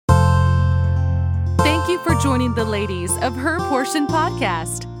you for joining the ladies of Her Portion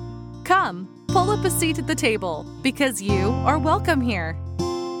Podcast. Come, pull up a seat at the table because you are welcome here.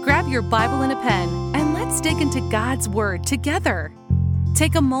 Grab your Bible and a pen and let's dig into God's Word together.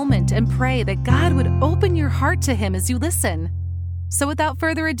 Take a moment and pray that God would open your heart to Him as you listen. So without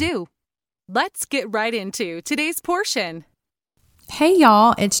further ado, let's get right into today's portion. Hey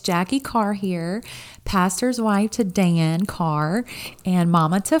y'all, it's Jackie Carr here, pastor's wife to Dan Carr and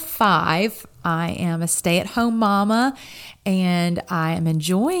mama to 5. I am a stay-at-home mama and I am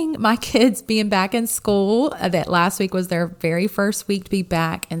enjoying my kids being back in school. That last week was their very first week to be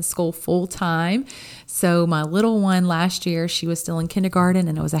back in school full time. So my little one last year, she was still in kindergarten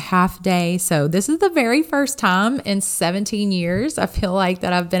and it was a half day. So this is the very first time in 17 years I feel like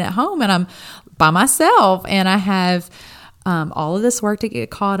that I've been at home and I'm by myself and I have all of this work to get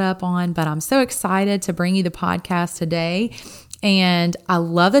caught up on, but I'm so excited to bring you the podcast today. And I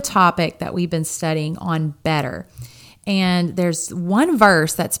love the topic that we've been studying on better. And there's one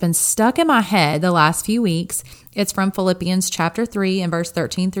verse that's been stuck in my head the last few weeks. It's from Philippians chapter 3 and verse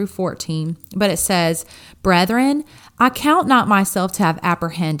 13 through 14. But it says, "Brethren, I count not myself to have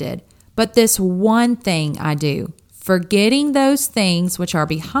apprehended, but this one thing I do, forgetting those things which are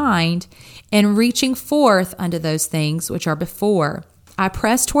behind and reaching forth unto those things which are before. I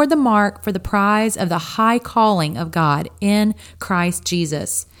press toward the mark for the prize of the high calling of God in Christ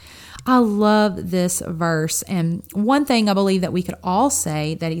Jesus." I love this verse. And one thing I believe that we could all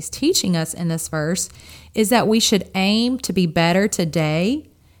say that he's teaching us in this verse is that we should aim to be better today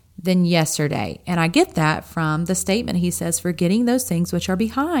than yesterday. And I get that from the statement he says, forgetting those things which are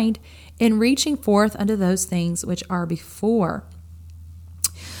behind and reaching forth unto those things which are before.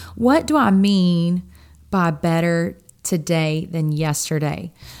 What do I mean by better today than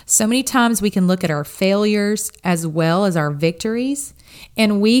yesterday? So many times we can look at our failures as well as our victories,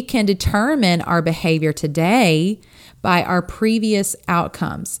 and we can determine our behavior today by our previous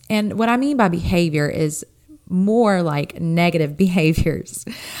outcomes. And what I mean by behavior is more like negative behaviors.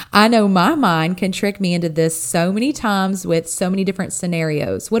 I know my mind can trick me into this so many times with so many different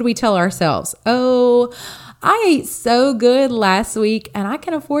scenarios. What do we tell ourselves? Oh, I ate so good last week and I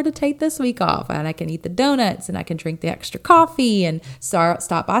can afford to take this week off and I can eat the donuts and I can drink the extra coffee and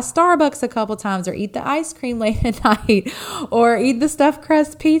stop by Starbucks a couple times or eat the ice cream late at night or eat the stuffed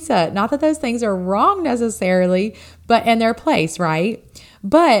crust pizza. Not that those things are wrong necessarily, but in their place, right?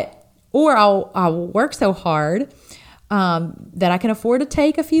 Or I'll work so hard that I can afford to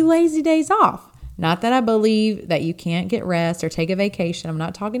take a few lazy days off. Not that I believe that you can't get rest or take a vacation. I'm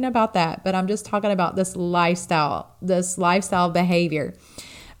not talking about that, but I'm just talking about this lifestyle behavior.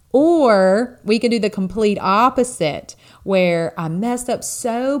 Or we could do the complete opposite where I messed up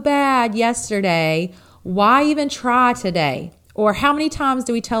so bad yesterday. Why even try today? Or how many times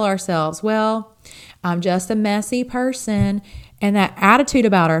do we tell ourselves, well, I'm just a messy person. And that attitude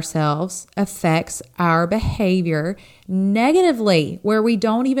about ourselves affects our behavior negatively, where we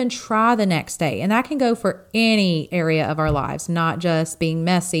don't even try the next day. And that can go for any area of our lives, not just being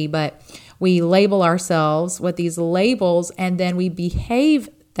messy, but we label ourselves with these labels and then we behave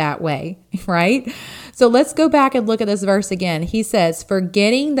that way, right? So let's go back and look at this verse again. He says,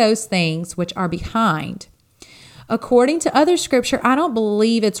 forgetting those things which are behind. According to other scripture, I don't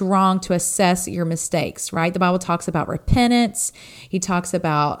believe it's wrong to assess your mistakes, right? The Bible talks about repentance. He talks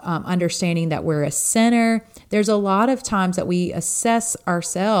about understanding that we're a sinner. There's a lot of times that we assess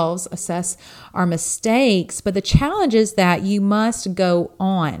ourselves, assess our mistakes, but the challenge is that you must go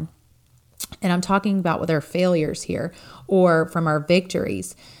on. And I'm talking about with our failures here or from our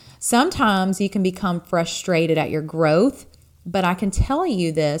victories. Sometimes you can become frustrated at your growth, but I can tell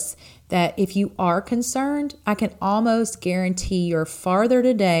you this, that if you are concerned, I can almost guarantee you're farther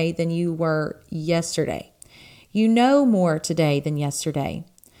today than you were yesterday. You know more today than yesterday.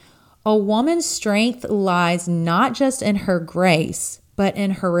 A woman's strength lies not just in her grace, but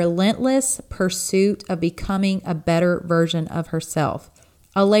in her relentless pursuit of becoming a better version of herself.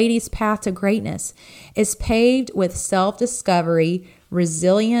 A lady's path to greatness is paved with self-discovery,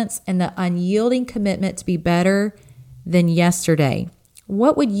 resilience, and the unyielding commitment to be better than yesterday.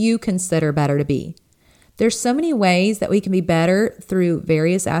 What would you consider better to be? There's so many ways that we can be better through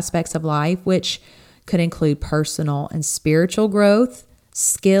various aspects of life, which could include personal and spiritual growth,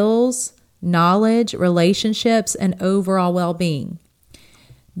 skills, knowledge, relationships, and overall well-being.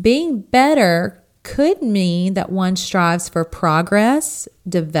 Being better could mean that one strives for progress,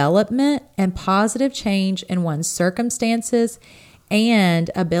 development, and positive change in one's circumstances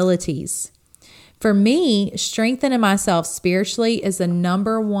and abilities. For me, strengthening myself spiritually is the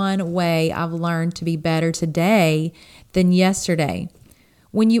number one way I've learned to be better today than yesterday.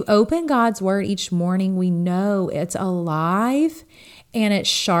 When you open God's word each morning, we know it's alive and it's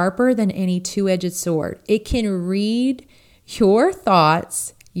sharper than any two-edged sword. It can read your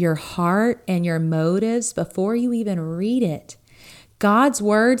thoughts, your heart, and your motives before you even read it. God's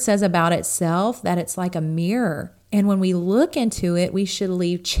word says about itself that it's like a mirror. And when we look into it, we should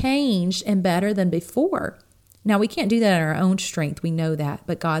leave changed and better than before. Now, we can't do that in our own strength. We know that.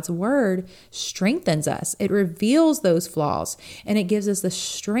 But God's word strengthens us. It reveals those flaws, and it gives us the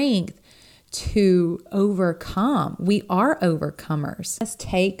strength to overcome. We are overcomers. Let's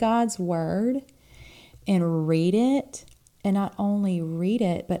take God's word and read it, and not only read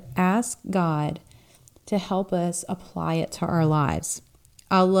it, but ask God to help us apply it to our lives.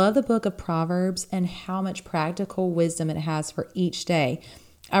 I love the book of Proverbs and how much practical wisdom it has for each day.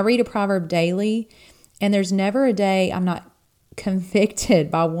 I read a proverb daily, and there's never a day I'm not convicted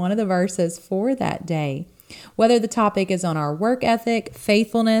by one of the verses for that day. Whether the topic is on our work ethic,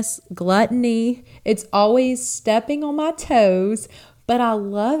 faithfulness, gluttony, it's always stepping on my toes, but I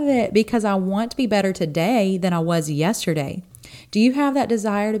love it because I want to be better today than I was yesterday. Do you have that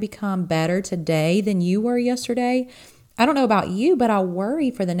desire to become better today than you were yesterday? I don't know about you, but I worry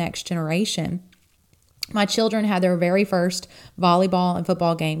for the next generation. My children had their very first volleyball and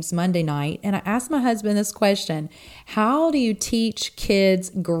football games Monday night, and I asked my husband this question: how do you teach kids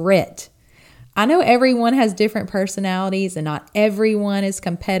grit? I know everyone has different personalities and not everyone is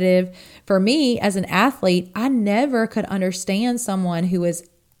competitive. For me, as an athlete, I never could understand someone who was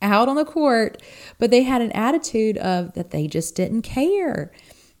out on the court, but they had an attitude of that they just didn't care.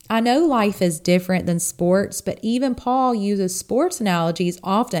 I know life is different than sports, but even Paul uses sports analogies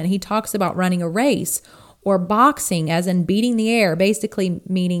often. He talks about running a race or boxing, as in beating the air, basically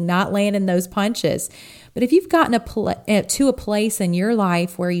meaning not landing those punches. But if you've gotten to a place in your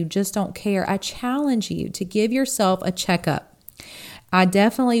life where you just don't care, I challenge you to give yourself a checkup. I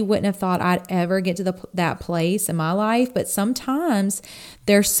definitely wouldn't have thought I'd ever get to that place in my life, but sometimes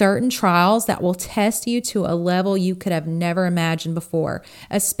there's certain trials that will test you to a level you could have never imagined before,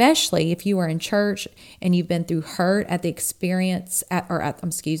 especially if you are in church and you've been through hurt at the expense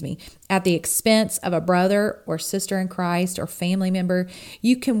of a brother or sister in Christ or family member.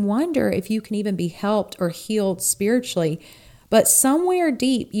 You can wonder if you can even be helped or healed spiritually, but somewhere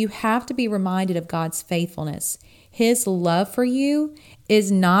deep, you have to be reminded of God's faithfulness. His love for you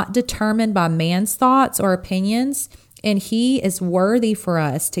is not determined by man's thoughts or opinions, and He is worthy for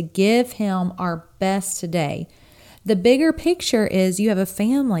us to give Him our best today. The bigger picture is you have a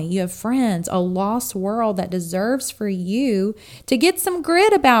family, you have friends, a lost world that deserves for you to get some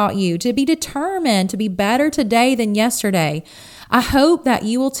grit about you, to be determined to be better today than yesterday. I hope that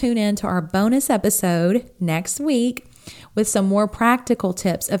you will tune in to our bonus episode next week with some more practical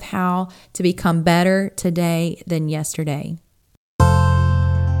tips of how to become better today than yesterday.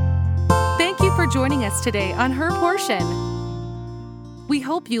 Thank you for joining us today on Her Portion. We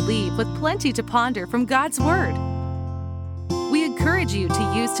hope you leave with plenty to ponder from God's Word. We encourage you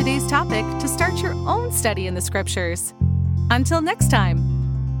to use today's topic to start your own study in the Scriptures. Until next time.